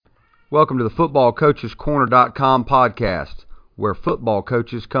Welcome to the FootballCoachesCorner.com podcast, where football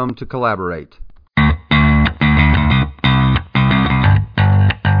coaches come to collaborate.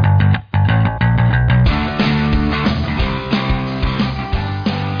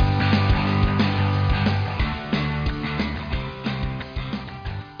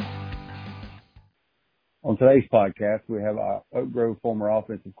 On today's podcast, we have our Oak Grove former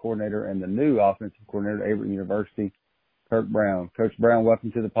offensive coordinator and the new offensive coordinator at Averett University, Kirk Brown. Coach Brown,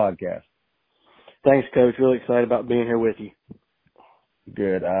 welcome to the podcast. Thanks, Coach. Really excited about being here with you.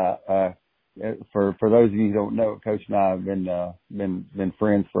 Good. For those of you who don't know, Coach and I have been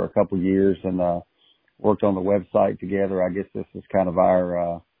friends for a couple of years and worked on the website together. I guess this is kind of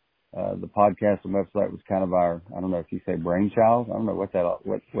our the podcast and website was kind of our, I don't know if you say brainchild. I don't know what that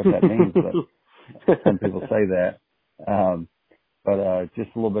means, but some people say that. But just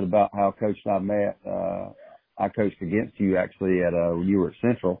a little bit about how Coach and I met. I coached against you actually when you were at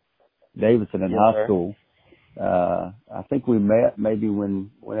Central Davidson in high school. I think we met maybe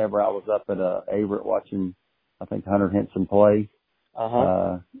whenever I was up at Averett watching, I think, Hunter Henson play.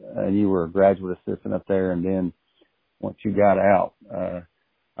 And you were a graduate assistant up there. And then once you got out,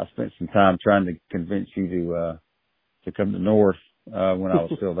 I spent some time trying to convince you to come to North when I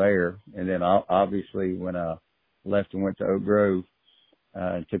was still there. And then obviously when I left and went to Oak Grove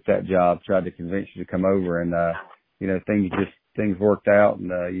and took that job, tried to convince you to come over. And, things worked out,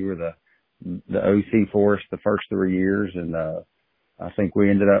 and you were the OC for us the first 3 years. And I think we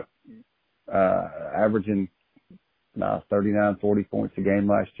ended up averaging 39, 40 points a game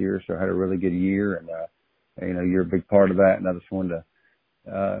last year. So I had a really good year. And, you're a big part of that. And I just wanted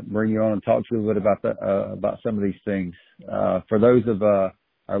to bring you on and talk to you a little bit about some of these things. For those of our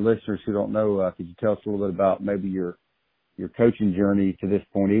listeners who don't know, could you tell us a little bit about maybe your coaching journey to this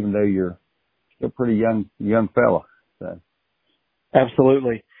point, even though you're still a pretty young fella? So.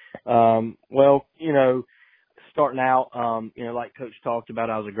 Absolutely. Well, starting out, like Coach talked about,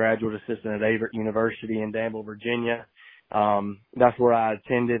 I was a graduate assistant at Averett University in Danville, Virginia. That's where I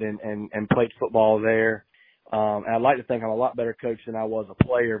attended and played football there. And I'd like to think I'm a lot better coach than I was a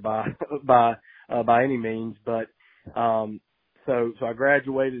player by any means. But, so I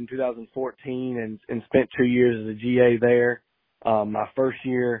graduated in 2014 and spent 2 years as a GA there. My first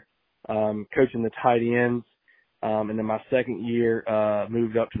year, coaching the tight ends. And then my second year,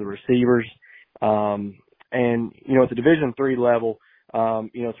 moved up to the receivers. And, at the Division III level,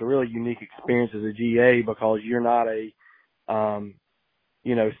 it's a really unique experience as a GA because you're not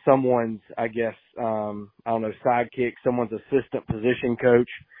someone's, I guess, sidekick, someone's assistant position coach.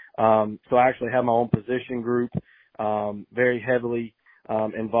 So I actually have my own position group, very heavily,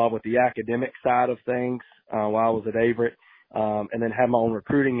 involved with the academic side of things, while I was at Averett, and then had my own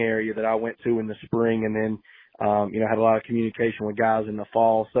recruiting area that I went to in the spring, and then, had a lot of communication with guys in the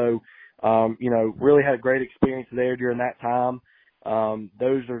fall. So, really had a great experience there during that time.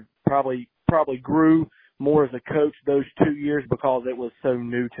 Those are probably grew more as a coach those 2 years because it was so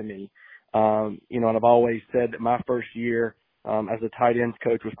new to me. And I've always said that my first year, as a tight ends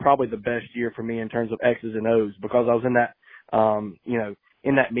coach was probably the best year for me in terms of X's and O's because I was in that,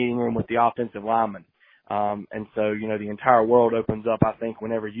 in that meeting room with the offensive linemen. And so, the entire world opens up, I think,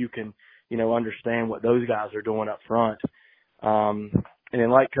 whenever you can, understand what those guys are doing up front. And then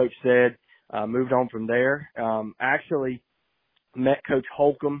like Coach said, moved on from there. Actually met Coach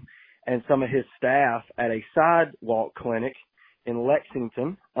Holcomb and some of his staff at a sidewalk clinic in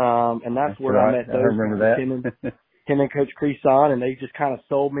Lexington. And that's where right. I met those. I remember that. Him and Coach Creason, and they just kind of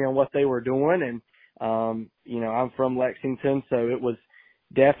sold me on what they were doing. And, I'm from Lexington, so it was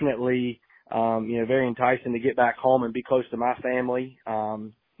definitely, very enticing to get back home and be close to my family.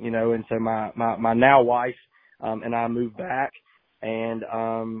 And so my now wife, and I moved back, and,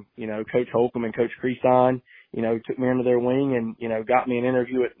 Coach Holcomb and Coach Creason, took me under their wing and, got me an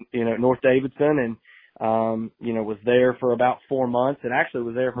interview at, North Davidson, and, was there for about 4 months, and actually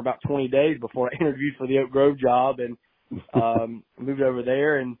was there for about 20 days before I interviewed for the Oak Grove job, and, moved over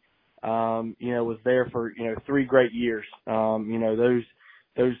there and, was there for, 3 great years.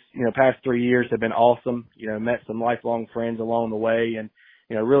 Those past 3 years have been awesome. Met some lifelong friends along the way, and,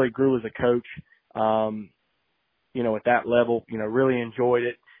 really grew as a coach, at that level, really enjoyed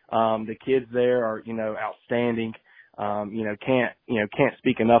it. The kids there are, outstanding. Can't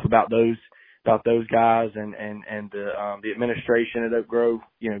speak enough about those guys and the administration at Oak Grove,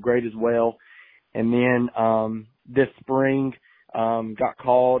 great as well. And then, this spring, got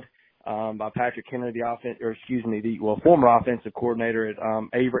called, by Patrick Henry, the former offensive coordinator at,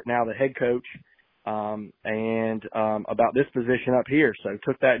 Averett, now the head coach, and about this position up here. So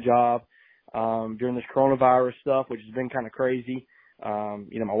took that job during this coronavirus stuff, which has been kind of crazy.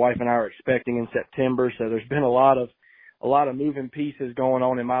 My wife and I are expecting in September, so there's been a lot of moving pieces going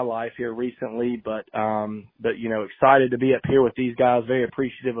on in my life here recently, but excited to be up here with these guys, very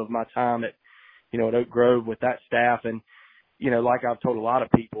appreciative of my time at Oak Grove with that staff. And, like I've told a lot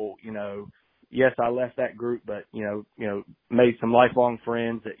of people, yes, I left that group, but, made some lifelong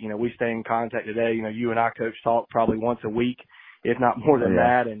friends that, we stay in contact today. You and I, Coach, talk probably once a week, if not more than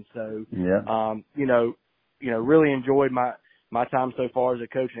that. And so, really enjoyed my time so far as a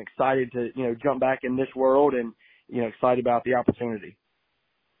coach, and excited to, jump back in this world, and, excited about the opportunity.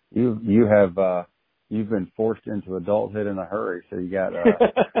 You have, you've been forced into adulthood in a hurry. So you got,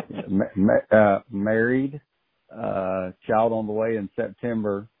 married, child on the way in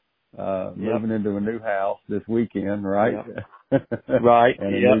September, moving into a new house this weekend, right? Right.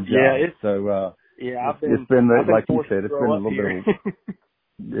 And a new job. So, it's been like you said, it's been a little bit of,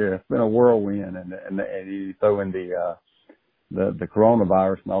 it's been a whirlwind, and you throw in the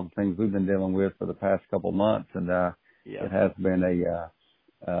coronavirus and all the things we've been dealing with for the past couple of months, and it has been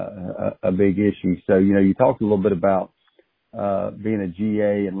a big issue. So you talked a little bit about being a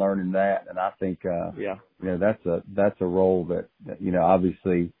GA and learning that, and I think that's a role that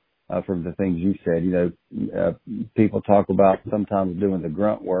obviously from the things you said, people talk about sometimes doing the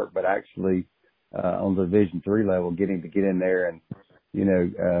grunt work, but actually on the Division III level, getting to get in there and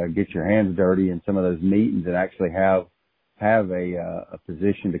get your hands dirty in some of those meetings and actually have a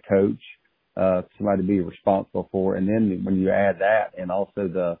position to coach, somebody to be responsible for. And then when you add that and also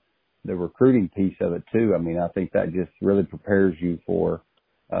the recruiting piece of it too, I mean, I think that just really prepares you for,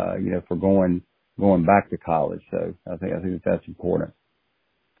 for going back to college. So I think that's important.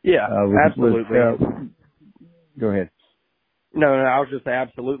 Yeah, absolutely. Go ahead. No, I was just saying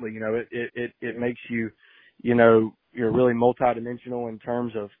absolutely. It makes you, you're really multidimensional in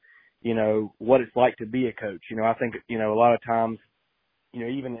terms of, what it's like to be a coach. I think, a lot of times,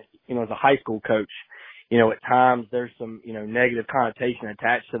 even, as a high school coach, at times there's some, negative connotation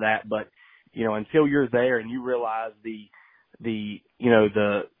attached to that. But, until you're there and you realize the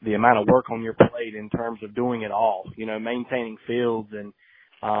amount of work on your plate in terms of doing it all, maintaining fields and,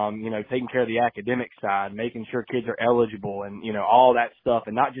 taking care of the academic side, making sure kids are eligible and, all that stuff,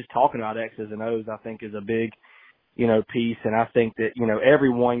 and not just talking about X's and O's, I think is a big, piece. And I think that,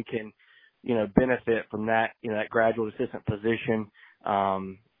 everyone can, benefit from that, that graduate assistant position.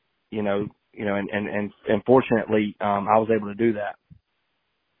 And fortunately, I was able to do that.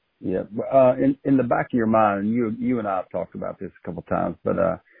 Yeah. In the back of your mind, and you and I have talked about this a couple of times, but,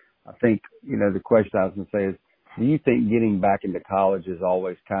 I think, the question I was going to say is, do you think getting back into college has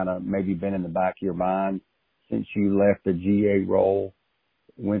always kind of maybe been in the back of your mind since you left the GA role,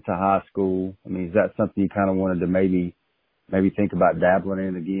 went to high school? I mean, is that something you kind of wanted to maybe think about dabbling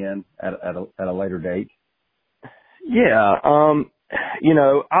in again at a later date? Yeah. I'll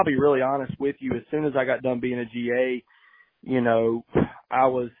be really honest with you. As soon as I got done being a GA, I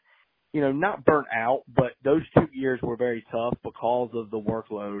was, not burnt out, but those 2 years were very tough because of the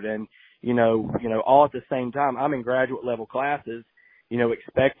workload. And, all at the same time, I'm in graduate level classes,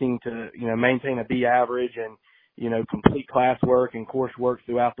 expecting to, maintain a B average and, complete classwork and coursework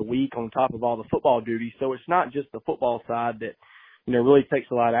throughout the week on top of all the football duties. So it's not just the football side that, really takes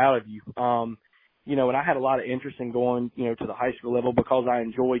a lot out of you. And I had a lot of interest in going, to the high school level because I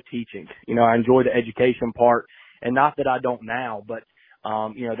enjoy teaching. I enjoy the education part, and not that I don't now, but,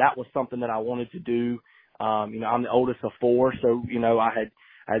 that was something that I wanted to do. I'm the oldest of four, so,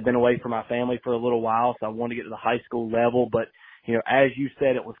 I had been away from my family for a little while, so I wanted to get to the high school level. But, as you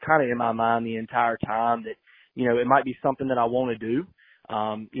said, it was kind of in my mind the entire time that, it might be something that I want to do.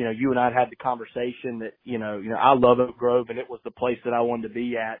 You and I had the conversation that, I love Oak Grove and it was the place that I wanted to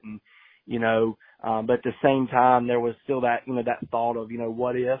be at. And, but at the same time, there was still that, that thought of,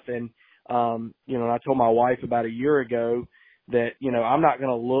 what if? And, and I told my wife about a year ago that, I'm not going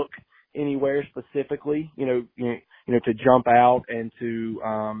to look anywhere specifically, to jump out and to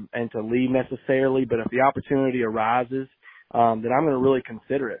leave necessarily. But if the opportunity arises, then I'm going to really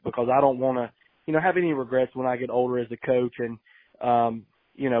consider it, because I don't want to, have any regrets when I get older as a coach. And,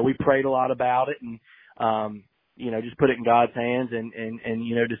 we prayed a lot about it and, just put it in God's hands and,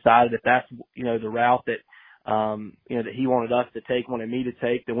 decided if that's, the route that, that he wanted us to take, wanted me to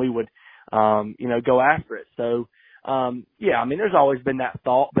take, then we would, go after it. So, I mean, there's always been that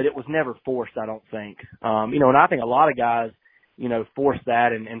thought, but it was never forced, I don't think. And I think a lot of guys, force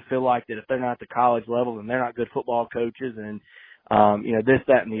that and feel like that if they're not at the college level, then they're not good football coaches and, this,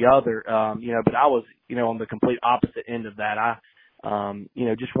 that, and the other, but I was, on the complete opposite end of that. I,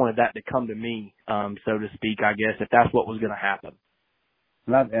 just wanted that to come to me, so to speak, I guess, if that's what was going to happen.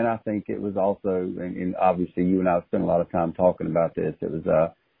 And I think it was also, and obviously you and I spent a lot of time talking about this. It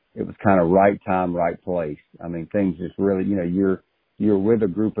was kind of right time, right place. I mean, things just really, you're with a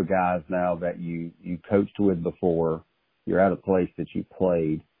group of guys now that you coached with before. You're at a place that you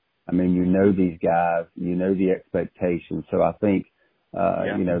played. I mean, you know these guys, you know the expectations. So I think,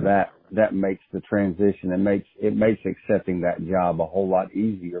 that makes the transition and it makes accepting that job a whole lot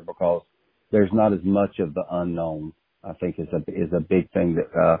easier because there's not as much of the unknown. I think is a big thing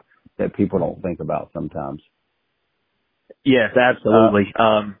that people don't think about sometimes. Yes, absolutely.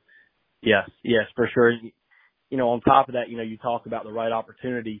 Yes, for sure. On top of that, you talk about the right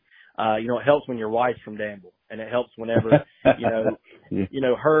opportunity. It helps when your wife's from Danville, and it helps whenever,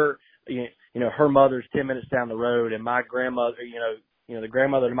 her mother's 10 minutes down the road, and my grandmother, the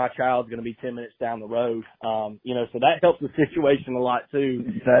grandmother to my child's going to be 10 minutes down the road. So that helps the situation a lot too.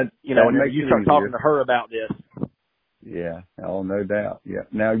 Whenever you start talking to her about this. Yeah. Oh, no doubt. Yeah.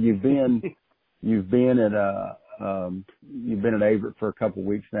 Now you've been at Averett for a couple of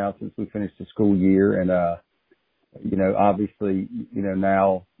weeks now since we finished the school year. And, obviously,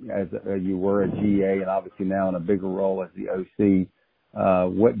 now as you were a GA and obviously now in a bigger role as the OC,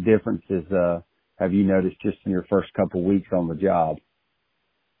 what differences, have you noticed just in your first couple of weeks on the job?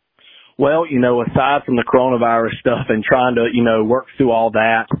 Well, aside from the coronavirus stuff and trying to, work through all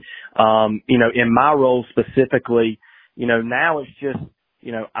that, in my role specifically, now it's just,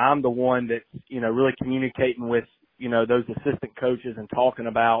 I'm the one that's, really communicating with, those assistant coaches and talking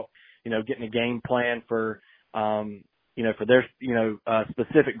about, getting a game plan for their,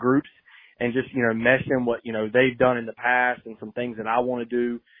 specific groups and just, meshing what, they've done in the past and some things that I want to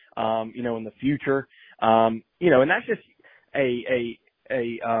do, in the future. And that's just a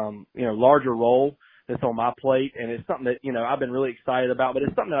larger role that's on my plate. And it's something that, I've been really excited about, but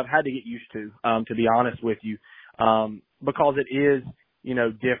it's something that I've had to get used to be honest with you. Because it is,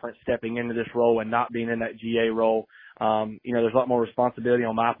 different stepping into this role and not being in that GA role. There's a lot more responsibility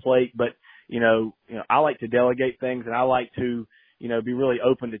on my plate, but, I like to delegate things and I like to, be really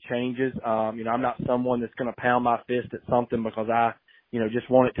open to changes. I'm not someone that's going to pound my fist at something because I, just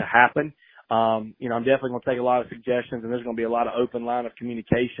want it to happen. I'm definitely going to take a lot of suggestions and there's going to be a lot of open line of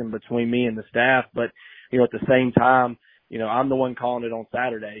communication between me and the staff. But, at the same time, I'm the one calling it on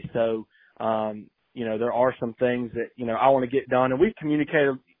Saturday. So, there are some things that, I want to get done and we've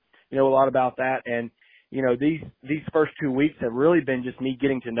communicated, a lot about that. And, these first 2 weeks have really been just me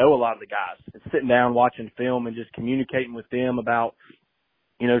getting to know a lot of the guys and sitting down, watching film and just communicating with them about,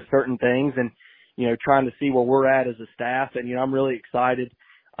 certain things and, trying to see where we're at as a staff. And, I'm really excited,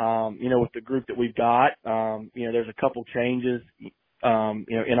 with the group that we've got. There's a couple changes,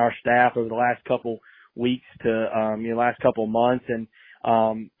 in our staff over the last couple weeks to, last couple of months. And,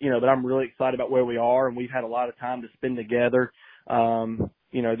 but I'm really excited about where we are and we've had a lot of time to spend together,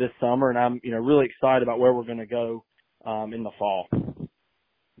 this summer and I'm, really excited about where we're going to go, in the fall.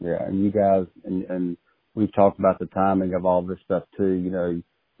 Yeah. And you guys, and we've talked about the timing of all this stuff too.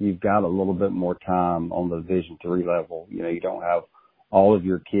 You've got a little bit more time on the Division III level. You don't have all of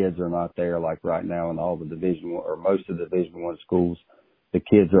your kids are not there like right now in all the Division I or most of the Division I schools. The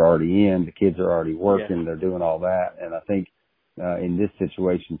kids are already in, the kids are already working, Yeah. They're doing all that. And I think, in this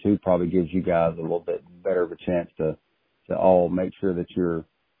situation too, probably gives you guys a little bit better of a chance to all make sure that you're,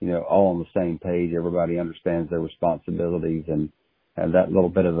 all on the same page. Everybody understands their responsibilities and that little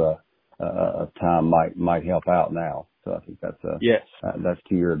bit of a time might help out now. So I think that's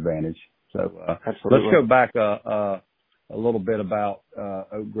to your advantage. So, Absolutely. Let's go back, a little bit about,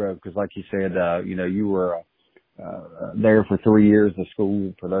 Oak Grove. Cause like you said, you were, there for 3 years. The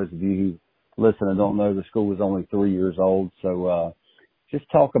school, for those of you who listen and don't know, the school was only 3 years old. So, just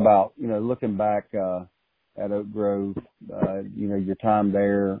talk about, looking back, at Oak Grove, your time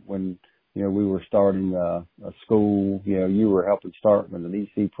there when, we were starting a school, you were helping start with an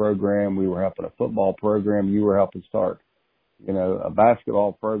EC program. We were helping a football program. You were helping start, a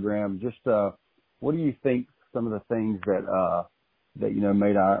basketball program. Just, what do you think some of the things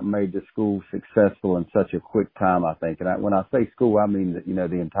that made the school successful in such a quick time, I think. And when I say school, I mean that,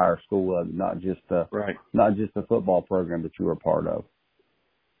 the entire school, not just the football program that you were a part of.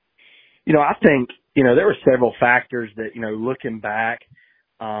 I think, there were several factors that, looking back,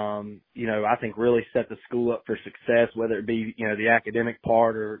 I think really set the school up for success, whether it be, the academic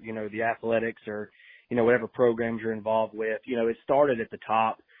part or, the athletics or, whatever programs you're involved with. It started at the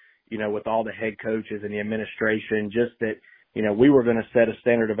top, with all the head coaches and the administration, just that, we were going to set a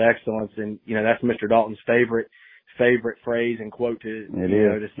standard of excellence. And, that's Mr. Dalton's favorite phrase and quote to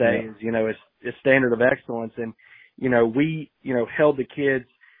say is, it's standard of excellence. And, we, held the kids,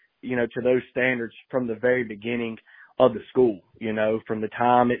 to those standards from the very beginning, of the school, from the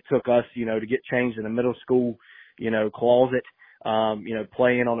time it took us, to get changed in the middle school, closet,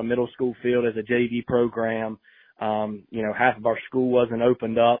 playing on a middle school field as a JV program. Half of our school wasn't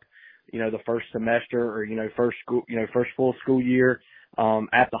opened up, the first semester or, first full school year,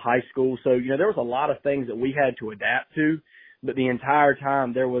 at the high school. So, there was a lot of things that we had to adapt to, but the entire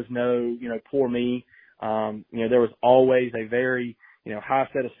time there was no, poor me. There was always a very, high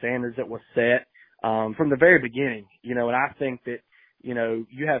set of standards that was set, from the very beginning, and I think that,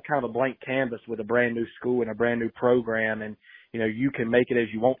 you have kind of a blank canvas with a brand new school and a brand new program, and, you can make it as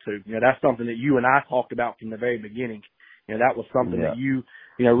you want to. That's something that you and I talked about from the very beginning. That was something that you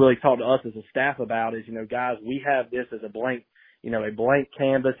really talked to us as a staff about is, guys, we have this as a blank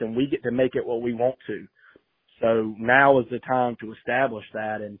canvas, and we get to make it what we want to. So now is the time to establish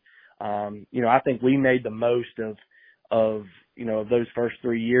that. And, I think we made the most of those first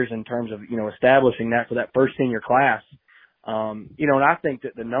 3 years in terms of, establishing that for that first senior class. And I think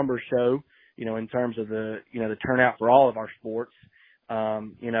that the numbers show, in terms of the turnout for all of our sports,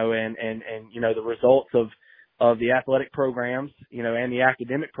 and the results of the athletic programs, and the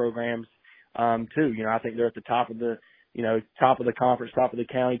academic programs, too. I think they're at the top of the conference, top of the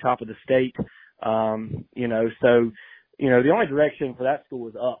county, top of the state. So, the only direction for that school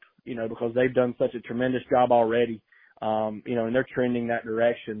is up, because they've done such a tremendous job already, and they're trending that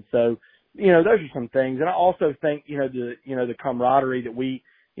direction. So, those are some things. And I also think, the camaraderie that we,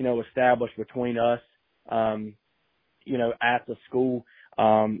 established between us, at the school,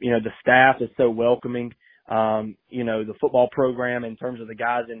 the staff is so welcoming. The football program in terms of the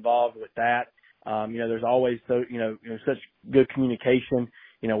guys involved with that, there's always such good communication.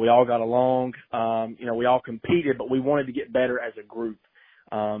 We all got along. We all competed, but we wanted to get better as a group.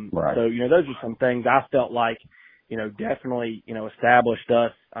 Right. So, those are some things I felt like, definitely, established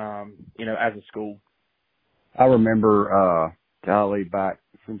us, as a school. I remember, golly, back,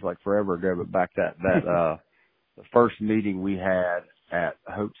 it seems like forever ago, but back that, the first meeting we had at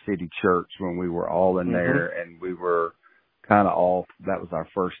Hope City Church when we were all in there, and we were kind of all, that was our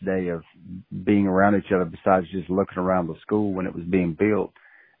first day of being around each other besides just looking around the school when it was being built.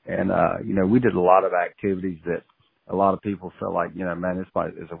 And, we did a lot of activities that a lot of people felt like, man, this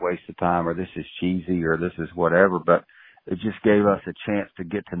is a waste of time, or this is cheesy, or this is whatever. But it just gave us a chance to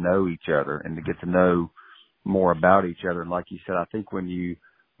get to know each other and to get to know more about each other. And like you said, I think when you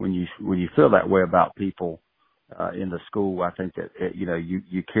feel that way about people, in the school, I think that,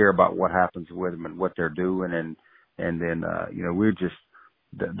 you care about what happens with them and what they're doing. And then, we're just,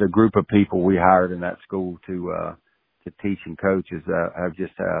 the group of people we hired in that school to teach and coach is, have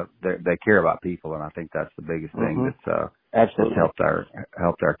just, they care about people. And I think that's the biggest thing that's helped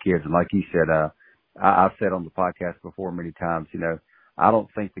our kids. And like you said, I've said on the podcast before many times, I don't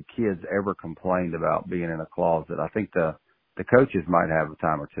think the kids ever complained about being in a closet. I think the coaches might have a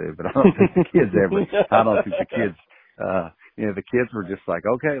time or two, but I don't think the kids ever. I don't think the kids. The kids were just like,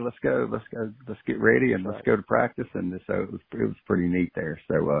 okay, let's get ready and let's go to practice. And so it was pretty neat there.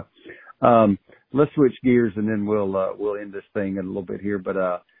 So let's switch gears and then we'll end this thing in a little bit here.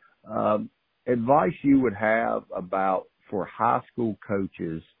 But advice you would have about for high school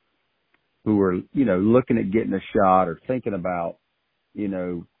coaches who are looking at getting a shot or thinking about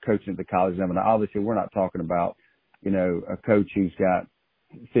coaching at the college level. Now, obviously, we're not talking about a coach who's got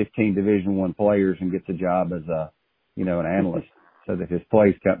 15 Division I players and gets a job as an analyst so that his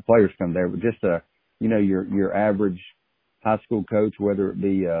players come there. But just your average high school coach, whether it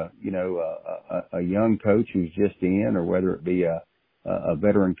be a young coach who's just in, or whether it be a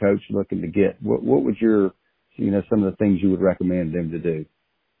veteran coach looking to get, what would your some of the things you would recommend them to do?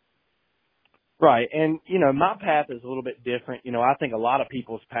 Right. And, my path is a little bit different. I think a lot of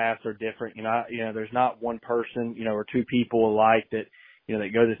people's paths are different. There's not one person, or two people alike that, that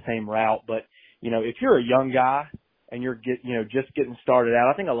go the same route. But, if you're a young guy and you're just getting started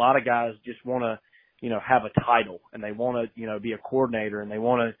out, I think a lot of guys just want to, have a title, and they want to, be a coordinator, and they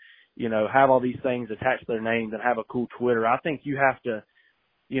want to, have all these things attached to their names and have a cool Twitter. I think you have to,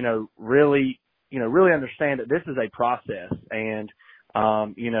 really understand that this is a process. And,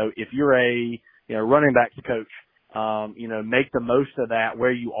 if you're a, running backs coach, make the most of that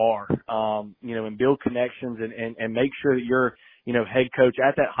where you are, and build connections and make sure that your, head coach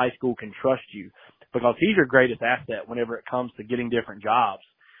at that high school can trust you, because he's your greatest asset whenever it comes to getting different jobs.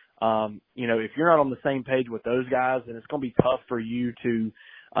 If you're not on the same page with those guys, then it's going to be tough for you to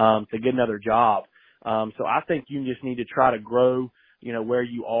get another job. So I think you just need to try to grow, where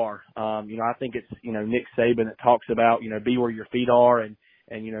you are. I think it's, Nick Saban that talks about, be where your feet are and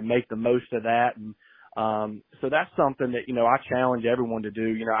make the most of that. And, so that's something that, I challenge everyone to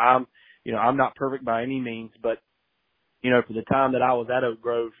do. I'm not perfect by any means, but, for the time that I was at Oak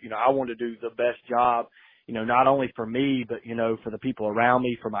Grove, I wanted to do the best job, not only for me, but, for the people around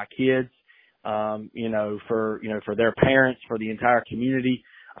me, for my kids, for their parents, for the entire community.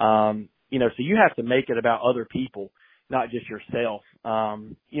 So you have to make it about other people, not just yourself.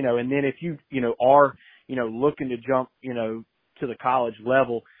 And then if you, are, looking to jump, to the college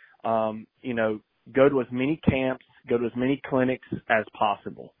level, go to as many camps, go to as many clinics as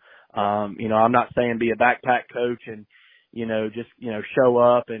possible. I'm not saying be a backpack coach and, just, show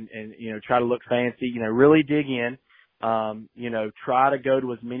up and, try to look fancy, really dig in. Try to go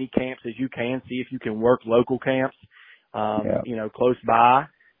to as many camps as you can, see if you can work local camps, close by.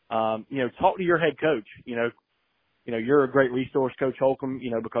 Talk to your head coach, you're a great resource, Coach Holcomb,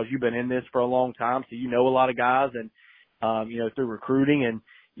 because you've been in this for a long time. So, a lot of guys and, through recruiting and,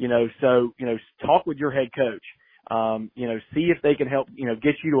 so, talk with your head coach, see if they can help,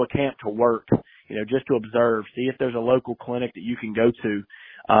 get you to a camp to work, just to observe, see if there's a local clinic that you can go to.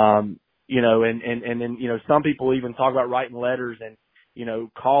 And then, some people even talk about writing letters and,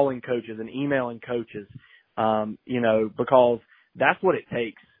 calling coaches and emailing coaches, because that's what it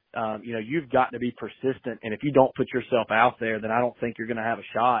takes. You've got to be persistent. And if you don't put yourself out there, then I don't think you're going to have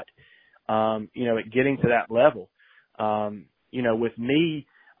a shot, at getting to that level. With me,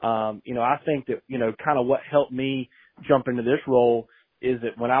 I think that, kind of what helped me jump into this role is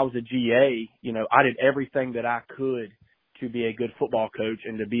that when I was a GA, I did everything that I could to be a good football coach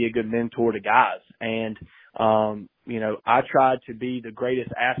and to be a good mentor to guys. And, I tried to be the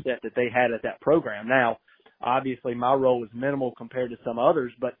greatest asset that they had at that program. Now, obviously my role was minimal compared to some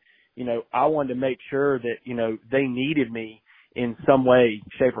others, but, I wanted to make sure that, they needed me in some way,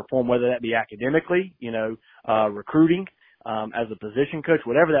 shape or form, whether that be academically, recruiting, as a position coach,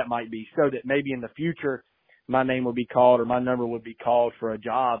 whatever that might be, so that maybe in the future my name would be called or my number would be called for a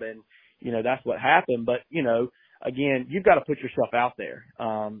job. And, that's what happened. But, again, you've got to put yourself out there,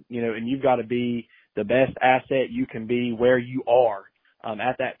 and you've got to be the best asset you can be where you are,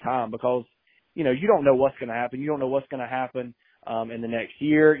 at that time, because, you don't know what's going to happen. You don't know what's going to happen, in the next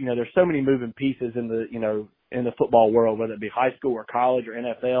year. There's so many moving pieces in the, in the football world, whether it be high school or college or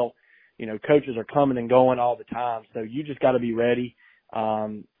NFL. Coaches are coming and going all the time. So you just got to be ready,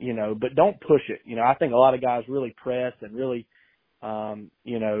 but don't push it. I think a lot of guys really press and really,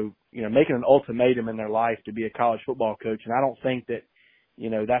 making an ultimatum in their life to be a college football coach. And I don't think that,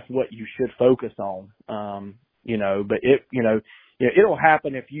 that's what you should focus on. But it'll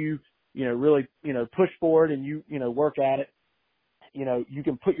happen if you, really, push forward and you, work at it. You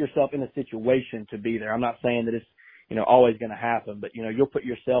can put yourself in a situation to be there. I'm not saying that it's, always going to happen, but, you'll put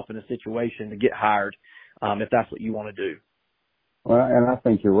yourself in a situation to get hired, if that's what you want to do. Well, and I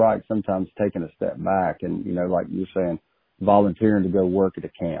think you're right. Sometimes taking a step back and, like you're saying, volunteering to go work at a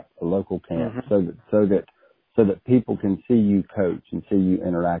camp, a local camp, so that people can see you coach and see you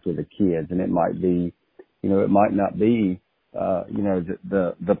interact with the kids. And it might be, it might not be,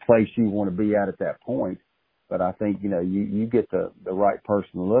 the place you want to be at that point. But I think, you get the right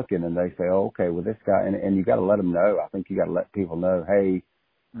person looking and they say, oh, okay, well, this guy, and you got to let them know. I think you got to let people know, hey,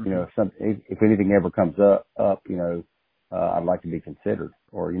 if anything ever comes up, I'd like to be considered,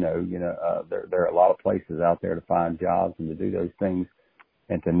 or, there are a lot of places out there to find jobs and to do those things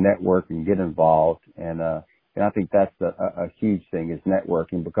and to network and get involved. And I think that's a huge thing is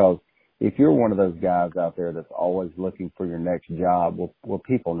networking, because if you're one of those guys out there that's always looking for your next job, well,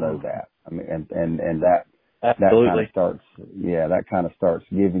 people know that. I mean, and that, absolutely. That kind of starts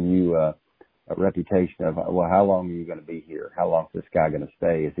giving you a reputation of, well, how long are you going to be here? How long is this guy going to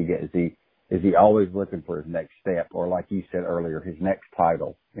stay? Is he always looking for his next step, or like you said earlier, his next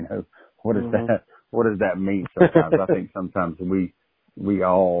title? What does that mean? Sometimes I think sometimes we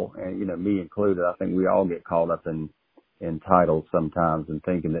all, and me included, I think we all get caught up in titles sometimes and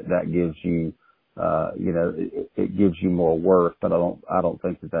thinking that gives you, it gives you more worth. But I don't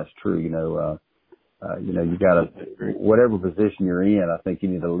think that that's true. You gotta, whatever position you're in, I think you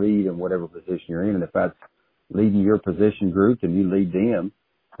need to lead in whatever position you're in. And if that's leading your position group, then you lead them.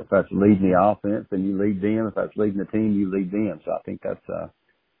 If that's leading the offense, then you lead them. If that's leading the team, you lead them. So I think that's, a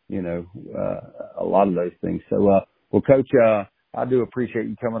lot of those things. So, well, Coach, I do appreciate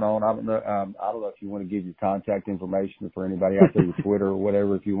you coming on. I don't know if you want to give your contact information for anybody out there, your Twitter or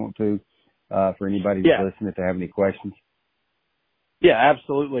whatever, if you want to, for anybody who's listening, if they have any questions. Yeah,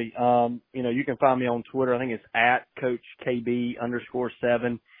 absolutely. You can find me on Twitter. I think it's at Coach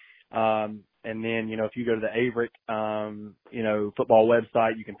KB_7. And then, if you go to the Averick, football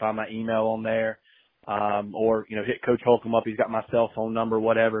website, you can find my email on there. Or, hit Coach Holcomb up. He's got my cell phone number,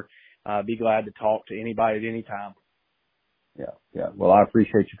 whatever. Be glad to talk to anybody at any time. Yeah. Well, I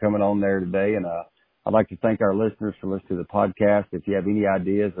appreciate you coming on there today, and I I'd like to thank our listeners for listening to the podcast. If you have any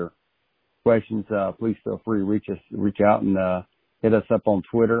ideas or questions, please feel free to reach out and hit us up on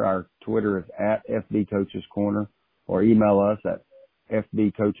Twitter. Our Twitter is at FB Coaches Corner, or email us at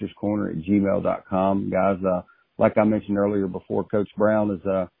fbcoachescorner@gmail.com. Guys, like I mentioned earlier before, Coach Brown has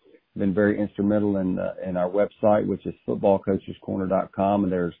been very instrumental in our website, which is footballcoachescorner.com,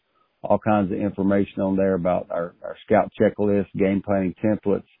 and there's all kinds of information on there about our scout checklist, game planning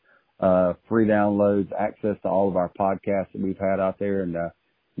templates, free downloads, access to all of our podcasts that we've had out there. And,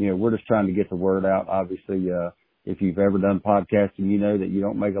 we're just trying to get the word out. Obviously, if you've ever done podcasting, you know that you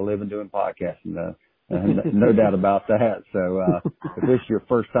don't make a living doing podcasting. No doubt about that. So, if this is your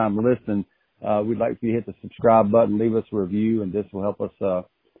first time listening, we'd like for you to hit the subscribe button, leave us a review, and this will help us, to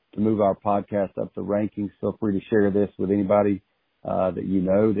move our podcast up the rankings. Feel free to share this with anybody, that you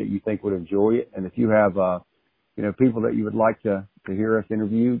know that you think would enjoy it. And if you have, people that you would like to hear us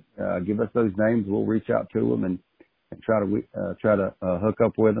interview, give us those names. We'll reach out to them and try to hook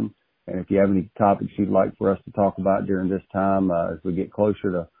up with them. And if you have any topics you'd like for us to talk about during this time, as we get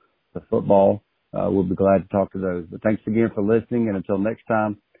closer to football, we'll be glad to talk to those. But thanks again for listening. And until next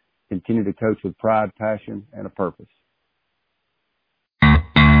time, continue to coach with pride, passion, and a purpose.